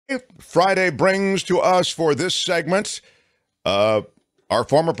Friday brings to us for this segment our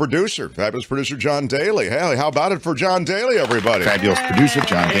former producer, fabulous producer John Daly. Hey, how about it for John Daly, everybody? Fabulous producer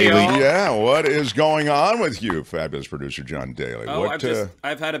John Daly. Yeah, what is going on with you, fabulous producer John Daly? Oh,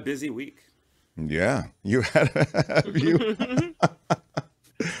 I've had a busy week. Yeah, you had. Have you?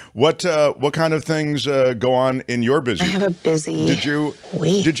 What kind of things go on in your busy? I have a busy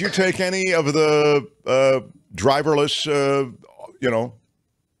week. Did you take any of the driverless,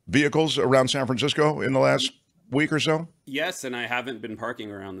 vehicles around San Francisco in the last week or so? Yes, and I haven't been parking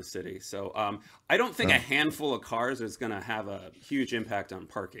around the city, so I don't think a handful of cars is going to have a huge impact on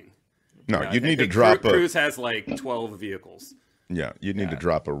parking. No, you'd need to drop. Cruise has like 12 vehicles. Yeah, you'd need to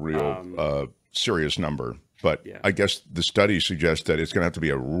drop a real serious number. But I guess the study suggests that it's going to have to be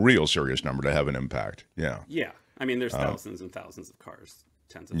a real serious number to have an impact. Yeah. Yeah. I mean, there's thousands and thousands of cars,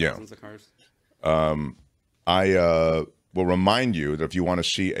 tens of thousands of cars. I will remind you that if you want to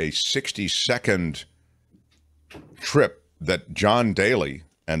see a 60-second trip that John Daly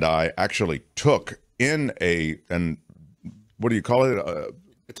and I actually took in and what do you call it?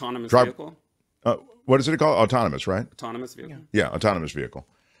 Autonomous vehicle? What is it called? Autonomous, right? Autonomous vehicle. Yeah, autonomous vehicle.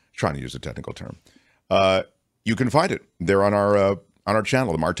 Trying to use the technical term. You can find it there on our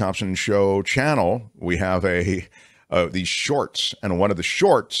channel, the Mark Thompson Show channel. We have these shorts, and one of the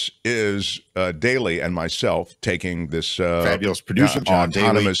shorts is Daly and myself taking this fabulous producer John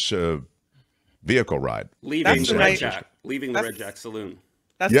autonomous vehicle ride, leaving the Red Jack Saloon.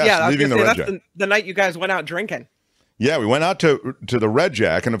 Leaving the Red Jack. The night you guys went out drinking. Yeah, we went out to the Red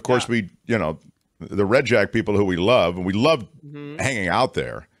Jack, and of course the Red Jack people who we love, and we love hanging out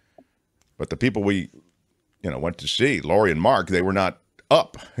there. But the people we, went to see, Lori and Mark, they were not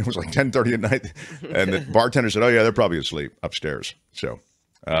up. It was like 10:30 at night, and the bartender said, "Oh yeah, they're probably asleep upstairs." So,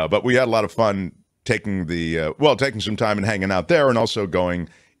 but we had a lot of fun taking some time and hanging out there, and also going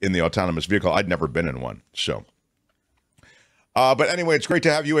in the autonomous vehicle. I'd never been in one, so. But anyway, it's great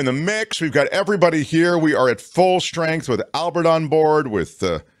to have you in the mix. We've got everybody here. We are at full strength with Albert on board, with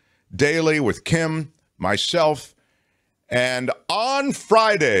Daly, with Kim, myself. And on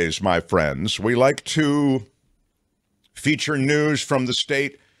Fridays, my friends, we like to feature news from the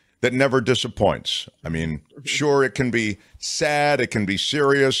state that never disappoints. I mean, sure, it can be sad, it can be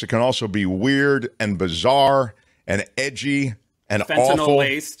serious, it can also be weird and bizarre and edgy and awful.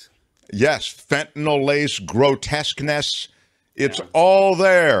 Fentanyl-laced. Yes, fentanyl-laced grotesqueness. It's all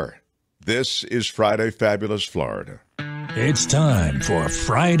there. This is Friday Fabulous Florida. It's time for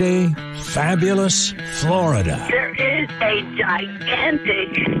Friday Fabulous Florida. There is a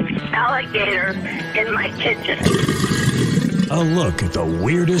gigantic alligator in my kitchen. A look at the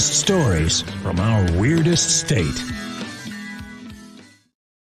weirdest stories from our weirdest state.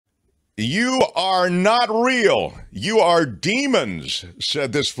 You are not real. You are demons,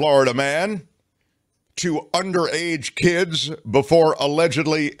 said this Florida man to underage kids before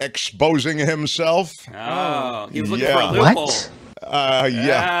allegedly exposing himself. Oh, he was looking for a loophole. What?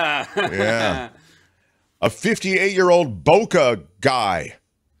 Yeah. A 58-year-old Boca guy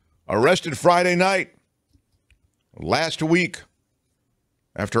arrested Friday night last week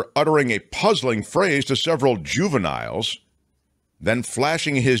after uttering a puzzling phrase to several juveniles, then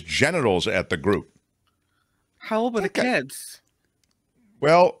flashing his genitals at the group. How old were the kids?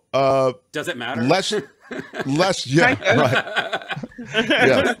 Well, does it matter? Less, yeah, right.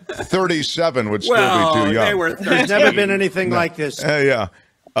 Yeah, 37 would still be too young. They were 13. There's never been anything like this. Yeah.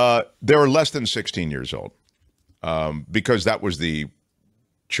 They were less than 16 years old because that was the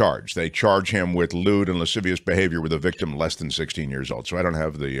charge. They charge him with lewd and lascivious behavior with a victim less than 16 years old. So I don't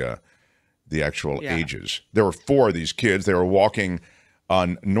have the actual ages. There were 4 of these kids. They were walking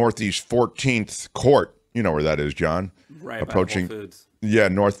on Northeast 14th Court. You know where that is, John? Right, approaching Whole Foods. Yeah,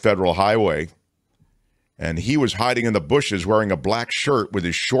 North Federal Highway. And he was hiding in the bushes wearing a black shirt with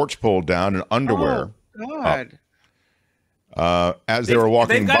his shorts pulled down and underwear. Oh, God. As they were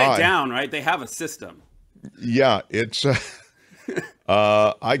walking by. They've got it down, right? They have a system. Yeah, it's,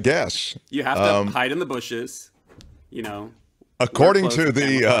 I guess. You have to hide in the bushes, According to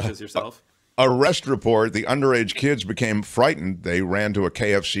the yourself. arrest report, the underage kids became frightened. They ran to a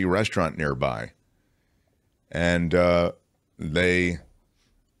KFC restaurant nearby. And they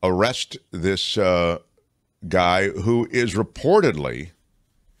arrest this guy who is reportedly,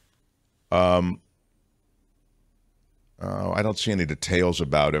 I don't see any details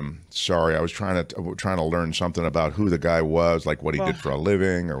about him. Sorry, I was trying to learn something about who the guy was, like what he did for a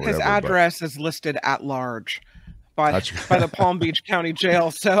living or whatever. His address is listed at large by the Palm Beach County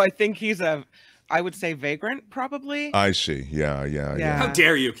Jail. So I think he's I would say vagrant, probably. I see. Yeah. How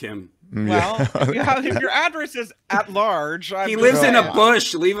dare you, Kim? Well, if your address is at large, he lives in a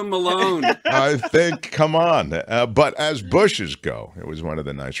bush. Leave him alone. I think, come on. But as bushes go, it was one of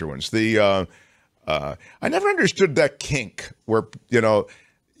the nicer ones. I never understood that kink where,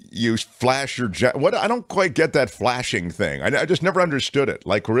 you flash your what? I don't quite get that flashing thing. I just never understood it.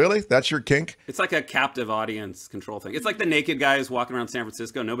 Like, really? That's your kink? It's like a captive audience control thing. It's like the naked guys walking around San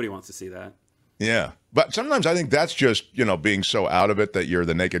Francisco. Nobody wants to see that. Yeah. But sometimes I think that's just, being so out of it that you're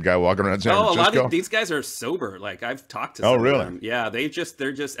the naked guy walking around San Francisco. A lot of these guys are sober. Like, I've talked to some really? of them. Yeah, they're just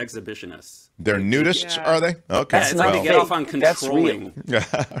exhibitionists. They're nudists, are they? Okay. Yeah, it's like they get off on controlling. There's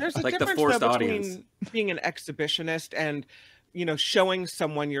a like difference the forced though, audience. between being an exhibitionist and, showing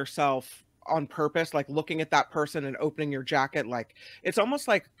someone yourself on purpose, like looking at that person and opening your jacket. Like, it's almost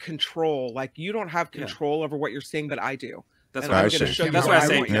like control. Like, you don't have control over what you're seeing, but I do. That's what I see. That's what I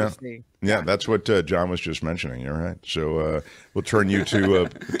say. Yeah, that's what John was just mentioning. You're right. So we'll turn you two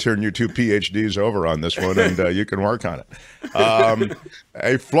PhDs over on this one, and you can work on it.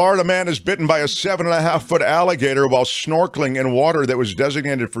 A Florida man is bitten by a 7.5-foot alligator while snorkeling in water that was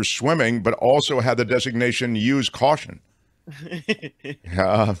designated for swimming, but also had the designation "use caution." It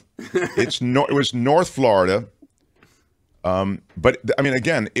was North Florida. But I mean,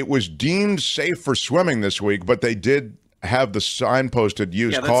 again, it was deemed safe for swimming this week, but they did have the sign posted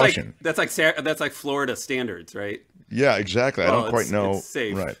 "use caution." That's like Florida standards, right? Yeah, exactly. I don't quite know. It's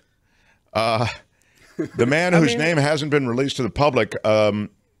safe. Right. The man whose name hasn't been released to the public,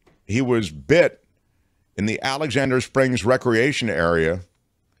 he was bit in the Alexander Springs recreation area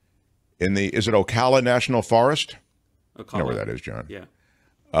is it Ocala National Forest? Ocala. You know where that is, John. Yeah.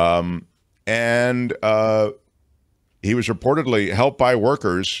 And he was reportedly helped by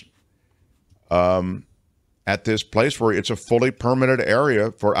workers at this place where it's a fully permitted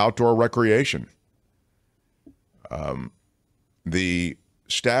area for outdoor recreation. The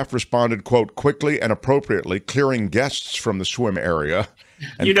staff responded, quote, quickly and appropriately, clearing guests from the swim area.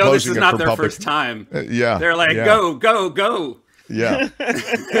 And this is not their first time. Yeah. They're like, go, go, go. Yeah.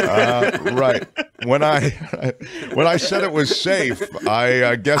 Right. When I said it was safe,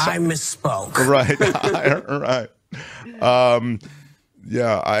 I guess I misspoke. Right. Right.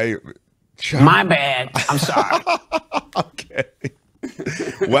 Yeah. My bad. I'm sorry. Okay.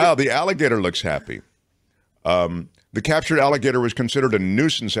 Wow. The alligator looks happy. The captured alligator was considered a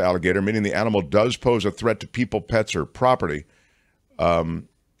nuisance alligator, meaning the animal does pose a threat to people, pets, or property,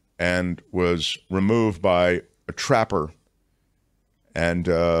 and was removed by a trapper. And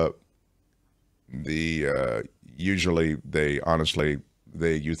usually they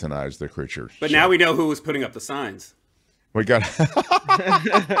euthanize the creatures. But now we know who was putting up the signs. We got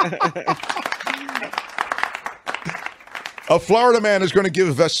a Florida man is going to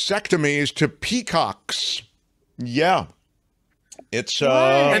give vasectomies to peacocks. Yeah, it's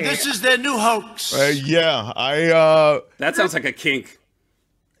and this is their new hoax. Yeah, that sounds like a kink.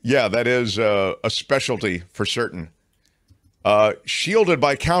 Yeah, that is a specialty for certain. Shielded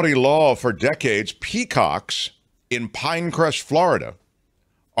by county law for decades, peacocks in Pinecrest, Florida,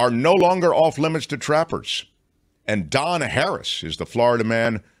 are no longer off limits to trappers. And Don Harris is the Florida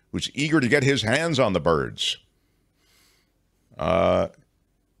man who's eager to get his hands on the birds.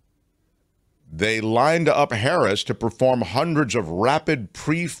 They lined up Harris to perform hundreds of rapid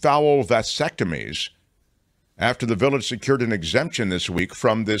pre-fowl vasectomies after the village secured an exemption this week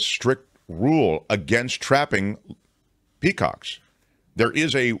from this strict rule against trapping peacocks. There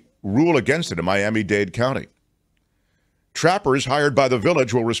is a rule against it in Miami-Dade County. Trappers hired by the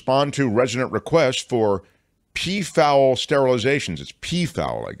village will respond to resident requests for peafowl sterilizations. It's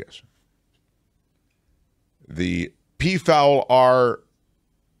peafowl, I guess. The peafowl are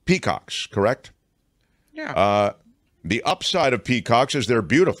peacocks, correct? Yeah. The upside of peacocks is they're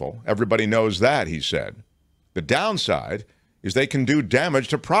beautiful. Everybody knows that, he said. The downside is they can do damage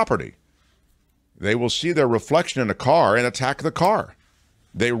to property. They will see their reflection in a car and attack the car.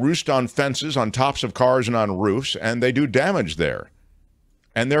 They roost on fences, on tops of cars, and on roofs, and they do damage there.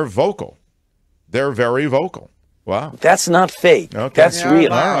 And they're vocal. They're very vocal. Wow. That's not fake. Okay. That's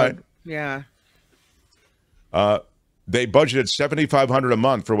real. All right. Yeah. They budgeted $7,500 a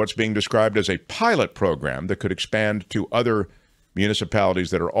month for what's being described as a pilot program that could expand to other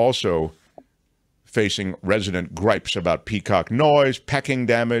municipalities that are also facing resident gripes about peacock noise, pecking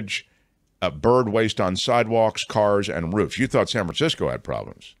damage, bird waste on sidewalks, cars, and roofs. You thought San Francisco had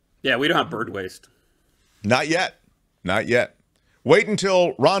problems. Yeah, we don't have bird waste. Not yet. Not yet. Wait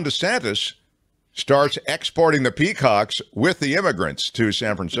until Ron DeSantis starts exporting the peacocks with the immigrants to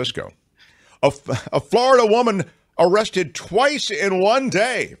San Francisco. A Florida woman arrested twice in one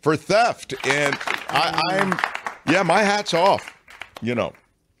day for theft. And my hat's off.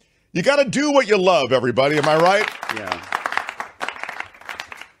 You got to do what you love, everybody. Am I right? Yeah.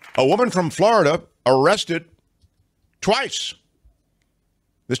 A woman from Florida arrested twice.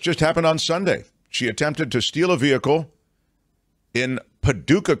 This just happened on Sunday. She attempted to steal a vehicle in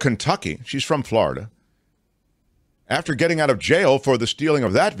Paducah, Kentucky. She's from Florida. After getting out of jail for the stealing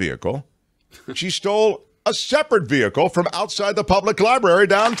of that vehicle, she stole a separate vehicle from outside the public library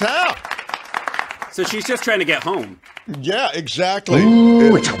downtown. So she's just trying to get home. Yeah, exactly.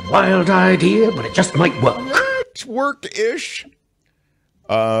 Ooh, it's a wild idea, but it just might work. It's work-ish.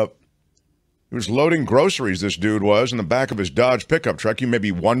 He was loading groceries, this dude was, in the back of his Dodge pickup truck. You may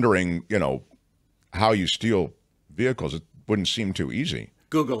be wondering, how you steal vehicles. It wouldn't seem too easy.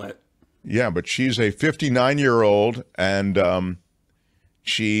 Google it. Yeah, but she's a 59-year-old, and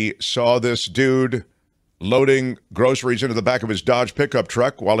she saw this dude loading groceries into the back of his Dodge pickup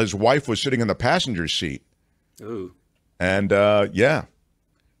truck while his wife was sitting in the passenger seat. Ooh. And,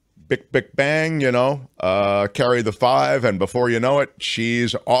 bick, bang, carry the 5, and before you know it,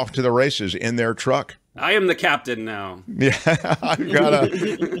 she's off to the races in their truck. I am the captain now. Yeah,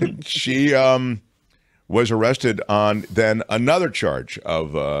 she was arrested on then another charge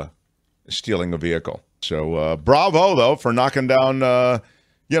of stealing a vehicle. So bravo, though, for knocking down,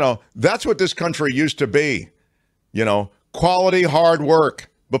 that's what this country used to be. Quality, hard work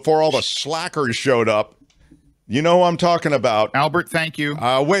before all the slackers showed up. You know who I'm talking about. Albert, thank you.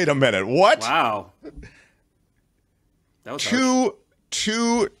 Wait a minute. What? Wow. That was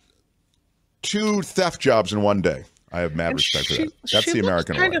two theft jobs in one day. I have mad respect for that. That's the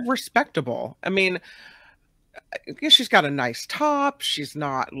American way. Kind of respectable. I mean, I guess she's got a nice top. She's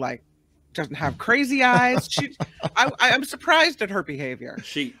not doesn't have crazy eyes. I'm surprised at her behavior.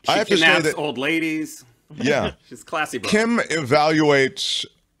 She kidnaps old ladies. Yeah. She's classy. Bro. Kim evaluates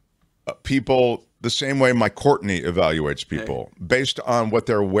people the same way my Courtney evaluates people, based on what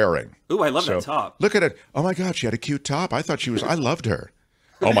they're wearing. Ooh, I love that top. Look at it. Oh my God, she had a cute top. I I loved her.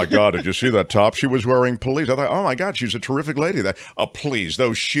 Oh my God, did you see that top she was wearing? Please. I thought, oh my God, she's a terrific lady. Please,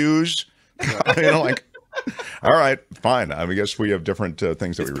 those shoes. All right, fine. I guess we have different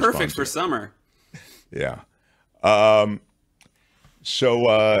things that we respond to. It's perfect for summer. Yeah.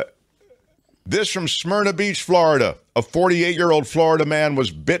 This from Smyrna Beach, Florida. A 48-year-old Florida man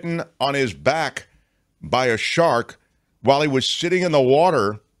was bitten on his back by a shark while he was sitting in the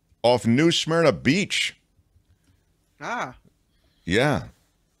water off New Smyrna Beach. Ah. Yeah.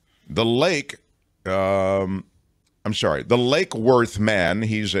 The Lake Worth man,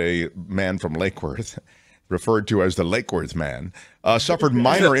 he's a man from Lake Worth, referred to as the Lake Worth man, suffered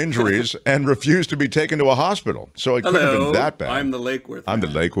minor injuries and refused to be taken to a hospital. So it couldn't have been that bad. I'm the Lake Worth man. I'm the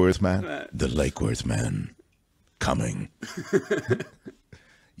Lake Worth man. The Lake Worth man coming.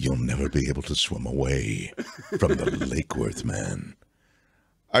 You'll never be able to swim away from the Lake Worth man.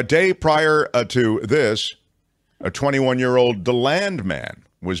 A day prior to this, a 21-year-old DeLand man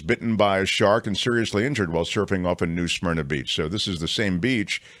was bitten by a shark and seriously injured while surfing off in New Smyrna Beach. So this is the same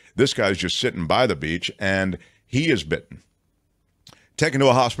beach. This guy's just sitting by the beach, and he is bitten. Taken to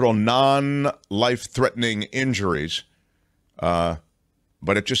a hospital, non-life-threatening injuries,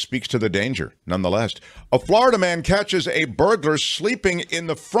 but it just speaks to the danger, nonetheless. A Florida man catches a burglar sleeping in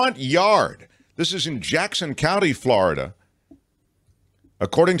the front yard. This is in Jackson County, Florida.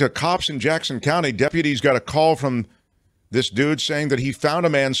 According to cops in Jackson County, deputies got a call from this dude saying that he found a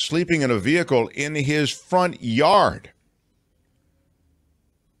man sleeping in a vehicle in his front yard.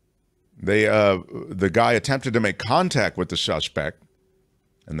 The guy attempted to make contact with the suspect,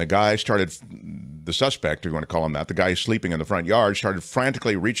 and the suspect, if you want to call him that, the guy sleeping in the front yard, started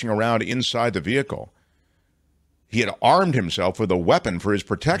frantically reaching around inside the vehicle. He had armed himself with a weapon for his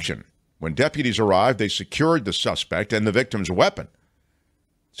protection. When deputies arrived, they secured the suspect and the victim's weapon.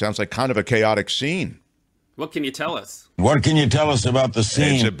 Sounds like kind of a chaotic scene. What can you tell us? What can you tell us about the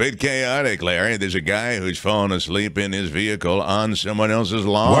scene? It's a bit chaotic, Larry. There's a guy who's fallen asleep in his vehicle on someone else's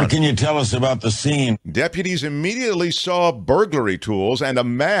lawn. What can you tell us about the scene? Deputies immediately saw burglary tools and a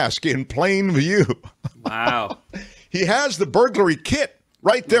mask in plain view. Wow. He has the burglary kit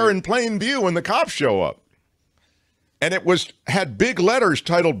right there in plain view when the cops show up. And it had big letters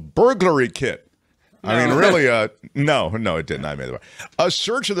titled burglary kit. I mean, really, no, it didn't. I made it up. A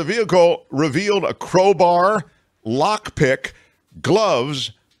search of the vehicle revealed a crowbar, lockpick,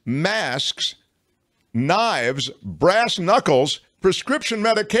 gloves, masks, knives, brass knuckles, prescription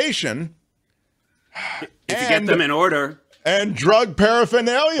medication. If you get them in order. And drug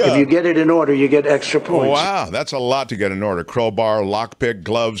paraphernalia. If you get it in order, you get extra points. Wow, that's a lot to get in order. Crowbar, lockpick,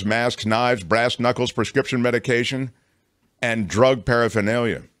 gloves, masks, knives, brass knuckles, prescription medication, and drug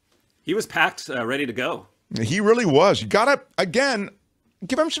paraphernalia. He was packed, ready to go. He really was. You got to, again,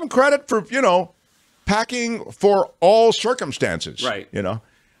 give him some credit for, packing for all circumstances. Right.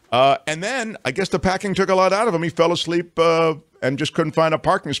 And then I guess the packing took a lot out of him. He fell asleep and just couldn't find a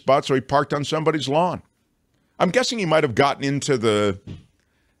parking spot, so he parked on somebody's lawn. I'm guessing he might have gotten into the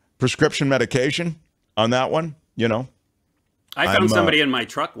prescription medication on that one, I found somebody in my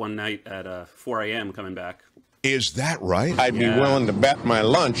truck one night at 4 a.m. coming back. Is that right? I'd be willing to bet my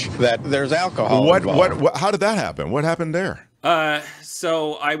lunch that there's alcohol involved. How did that happen? What happened there?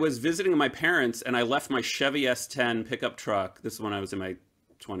 So I was visiting my parents, and I left my Chevy S10 pickup truck. This is when I was in my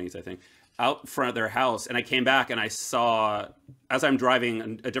 20s, I think, out front of their house. And I came back, and I saw, as I'm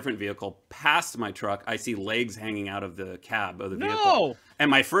driving a different vehicle past my truck, I see legs hanging out of the cab of the vehicle. No!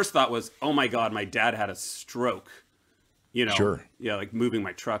 And my first thought was, oh my God, my dad had a stroke. Sure. Yeah, like moving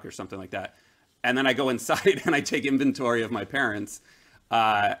my truck or something like that. And then I go inside and I take inventory of my parents.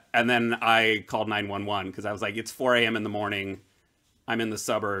 And then I called 911 because I was like, it's 4 a.m. in the morning. I'm in the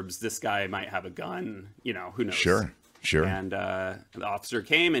suburbs. This guy might have a gun. Who knows? Sure. And the officer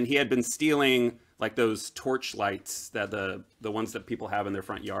came, and he had been stealing like those torch lights that the ones that people have in their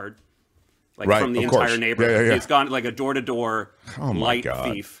front yard, like right, from the of entire course. neighborhood. Yeah. He's gone like a door-to-door light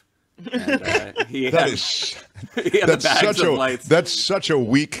thief. And, he had the bags of lights. That's such a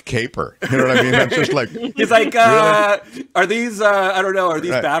weak caper. You know what I mean? That's just like he's like, really? Are these? I don't know. Are these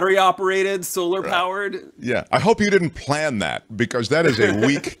battery operated, solar powered? Yeah. I hope you didn't plan that because that is a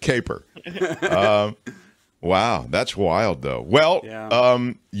weak caper. Wow, that's wild though. Well,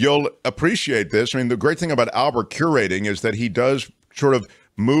 you'll appreciate this. I mean, the great thing about Albert curating is that he does sort of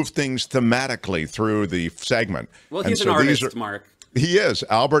move things thematically through the segment. Well, he's an artist, Mark. He is.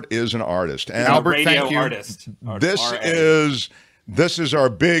 Albert is an artist. And Albert, thank you. Artist. This is our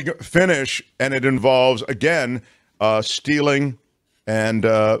big finish, and it involves again stealing and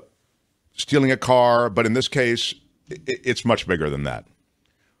stealing a car, but in this case, it's much bigger than that.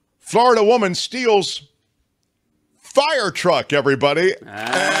 Florida woman steals fire truck, everybody,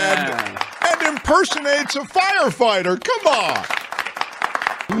 and impersonates a firefighter. Come on.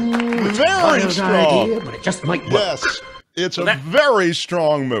 Very strong. Idea, but it just might work. Yes. It's a very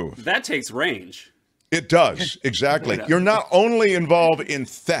strong move. That takes range. It does, exactly. You're not only involved in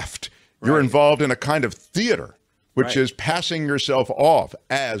theft, you're involved in a kind of theater, which is passing yourself off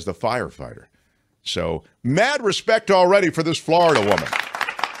as the firefighter. So, mad respect already for this Florida woman.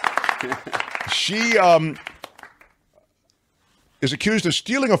 She is accused of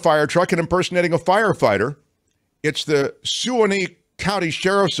stealing a fire truck and impersonating a firefighter. It's the Suwannee County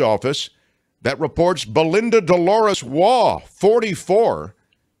Sheriff's Office that reports Belinda Dolores Waugh, 44,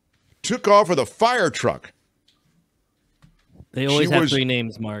 took off with a fire truck. They always have three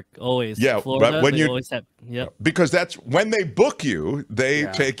names, Mark. Always. Yeah, Florida, but when they always have. Yep. Because that's when they book you, they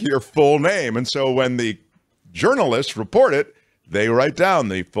take your full name. And so when the journalists report it, they write down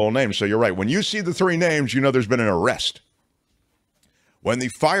the full name. So you're right. When you see the three names, you know there's been an arrest. When the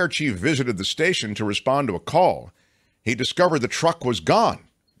fire chief visited the station to respond to a call, he discovered the truck was gone.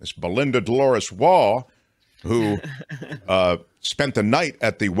 This Belinda Dolores Waugh, who spent the night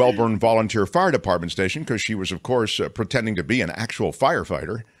at the Wellborn Volunteer Fire Department station because she was, of course, pretending to be an actual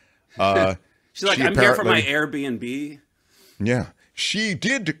firefighter. She's like, I'm here for my Airbnb. Yeah. She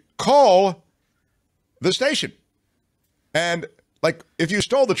did call the station. And, like, if you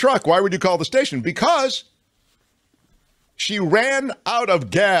stole the truck, why would you call the station? Because she ran out of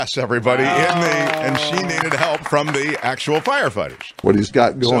gas, everybody, and she needed help from the actual firefighters. What he's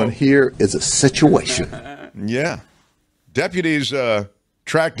got going here is a situation. Yeah. Deputies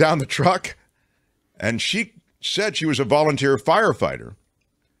tracked down the truck, and she said she was a volunteer firefighter.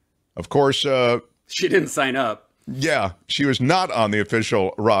 Of course, she didn't sign up. Yeah, she was not on the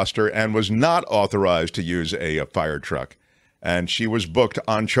official roster and was not authorized to use a fire truck. And she was booked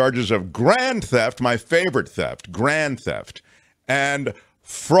on charges of grand theft, my favorite theft, grand theft, and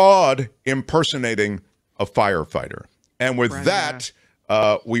fraud impersonating a firefighter. And with that,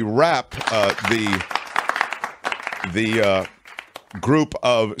 we wrap the group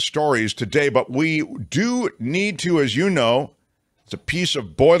of stories today. But we do need to, as you know, it's a piece of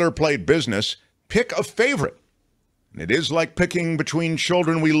boilerplate business, pick a favorite. And it is like picking between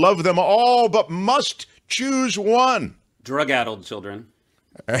children. We love them all, but must choose one. Drug-addled children.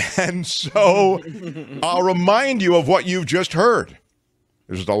 And so I'll remind you of what you've just heard.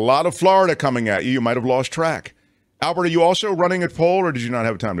 There's a lot of Florida coming at you. You might have lost track. Albert, are you also running a poll, or did you not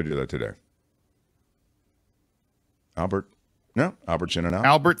have time to do that today? Albert? No? Albert's in and out?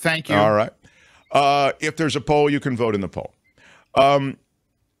 Albert, thank you. All right. If there's a poll, you can vote in the poll.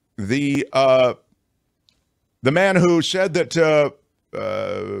 The man who said that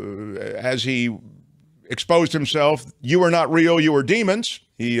as he exposed himself. You are not real, you are demons.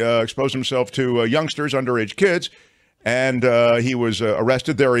 He exposed himself to youngsters, underage kids, and he was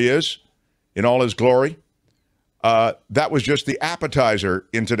arrested. There he is in all his glory. That was just the appetizer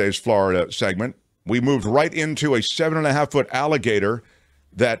in today's Florida segment. We moved right into a 7.5-foot alligator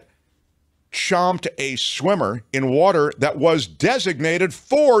that chomped a swimmer in water that was designated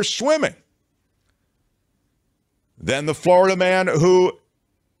for swimming. Then the Florida man who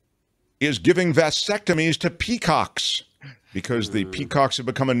is giving vasectomies to peacocks because the peacocks have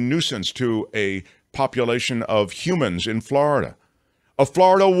become a nuisance to a population of humans in Florida. A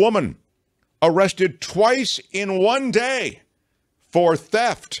Florida woman arrested twice in one day for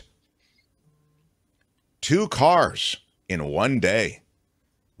theft. 2 cars in one day.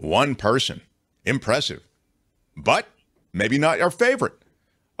 One person. Impressive. But maybe not our favorite.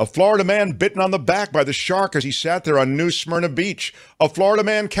 A Florida man bitten on the back by the shark as he sat there on New Smyrna Beach. A Florida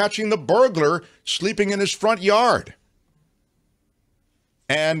man catching the burglar sleeping in his front yard.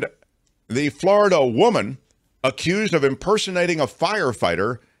 And the Florida woman accused of impersonating a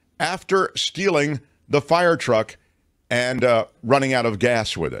firefighter after stealing the fire truck and running out of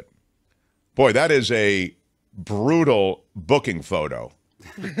gas with it. Boy, that is a brutal booking photo.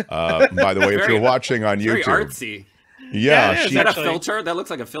 By the way, if you're watching on YouTube. Very artsy. Yeah. Is that a filter? That looks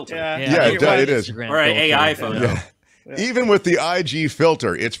like a filter. Yeah, it is. Or an AI photo. Yeah. Even with the IG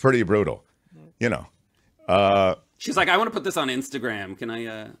filter, it's pretty brutal. You know. She's like, I want to put this on Instagram. Can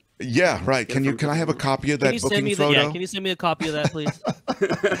I? Yeah, right. Can I have a copy of that booking photo? Can you send me a copy of that, please?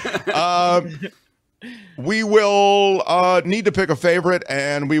 We will need to pick a favorite,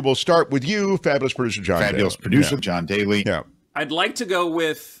 and we will start with you, fabulous producer John. Fabulous Daly. producer John Daly. Yeah. I'd like to go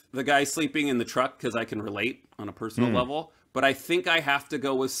with the guy sleeping in the truck because I can relate on a personal level, but I think I have to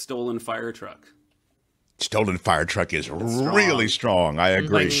go with stolen fire truck. Stolen fire truck is really strong. I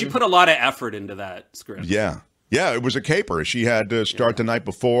agree. Like, she put a lot of effort into that script. Yeah. Yeah, it was a caper. She had to start the night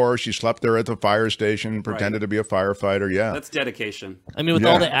before. She slept there at the fire station, pretended to be a firefighter. Yeah. That's dedication. I mean, with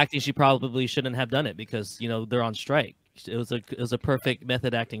all the acting, she probably shouldn't have done it because, you know, they're on strike. It was a perfect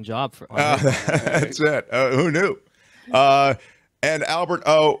method acting job for that's it. Who knew? And Albert,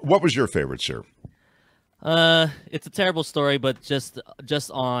 what was your favorite, sir? It's a terrible story, but just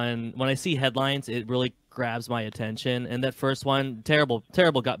on when I see headlines, it really grabs my attention. And that first one, terrible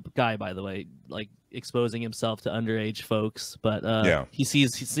guy, by the way, like exposing himself to underage folks. But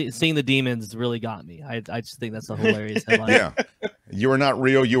seeing the demons really got me. I just think that's a hilarious headline. Yeah, you are not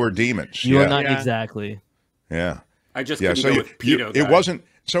real. You are demons. You are not exactly. Yeah, I just couldn't go with pedo it guy. wasn't.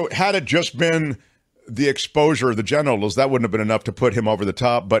 So had it just been the exposure of the genitals, that wouldn't have been enough to put him over the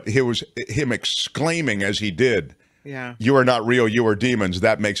top. But it was him exclaiming as he did, "Yeah, you are not real. You are demons."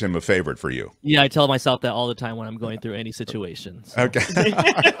 That makes him a favorite for you. Yeah, I tell myself that all the time when I'm going through any situation. So. Okay.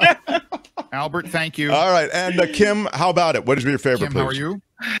 Albert, thank you. All right, and Kim, how about it? What is your favorite? Kim, how are you?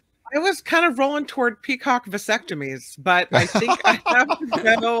 I was kind of rolling toward peacock vasectomies, but I think I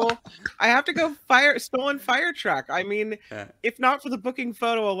have to go stolen fire truck. I mean, if not for the booking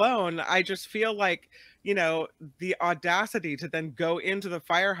photo alone, I just feel like, you know, the audacity to then go into the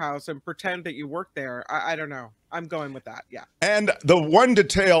firehouse and pretend that you work there. I don't know. I'm going with that. Yeah. And the one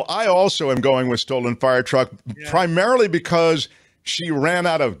detail, I also am going with stolen fire truck, primarily because she ran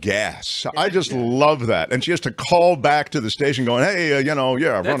out of gas. I just love that. And she has to call back to the station going, hey, I've run out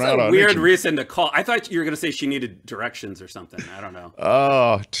of That's a weird reason to call. I thought you were going to say she needed directions or something. I don't know.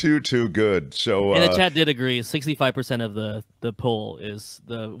 Oh, too good. So and the chat did agree. 65% of the poll is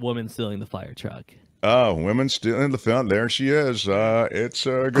the woman stealing the fire truck. Oh, women stealing the fun. There she is. It's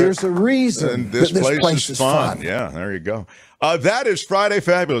good. There's a reason and this place is fun. fun. Yeah, there you go. That is Friday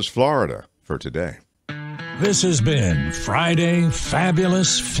Fabulous Florida for today. This has been Friday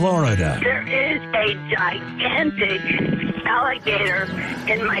Fabulous Florida. There is a gigantic alligator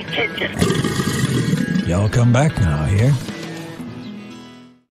in my kitchen. Y'all come back now here.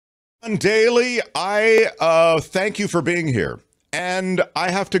 Daily, I thank you for being here. And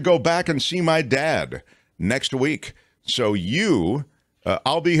I have to go back and see my dad next week. So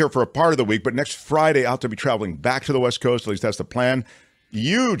I'll be here for a part of the week, but next Friday I'll have to be traveling back to the West Coast. At least that's the plan.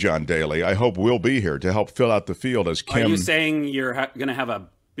 You, John Daly, I hope will be here to help fill out the field as Kim. Are you saying you're going to have a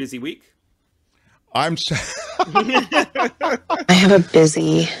busy week? I have a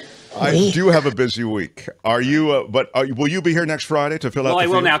busy I do have a busy week. Are you? Will you be here next Friday to fill out? Well, the I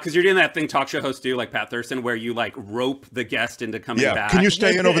will field? now because you're doing that thing talk show hosts do, like Pat Thurston, where you like rope the guest into coming back. Can you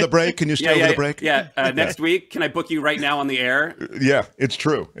stay in over the break? Can you stay over the break? Yeah. Next week, can I book you right now on the air? Yeah, it's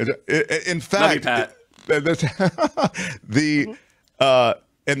true. In fact, Love you, Pat.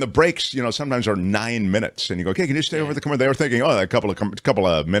 and the breaks, sometimes are 9 minutes, and you go, okay, can you stay over the commercial? They were thinking, a couple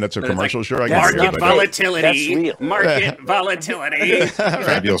of minutes of commercial, sure, I can market volatility, market volatility.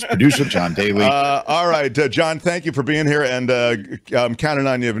 Fabulous producer, John Daly. All right, John, thank you for being here, and I'm counting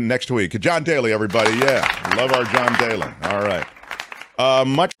on you next week. John Daly, everybody, love our John Daly. All right.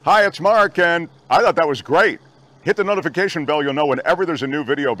 Hi, it's Mark, and I thought that was great. Hit the notification bell. You'll know whenever there's a new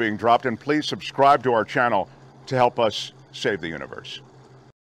video being dropped, and please subscribe to our channel to help us save the universe.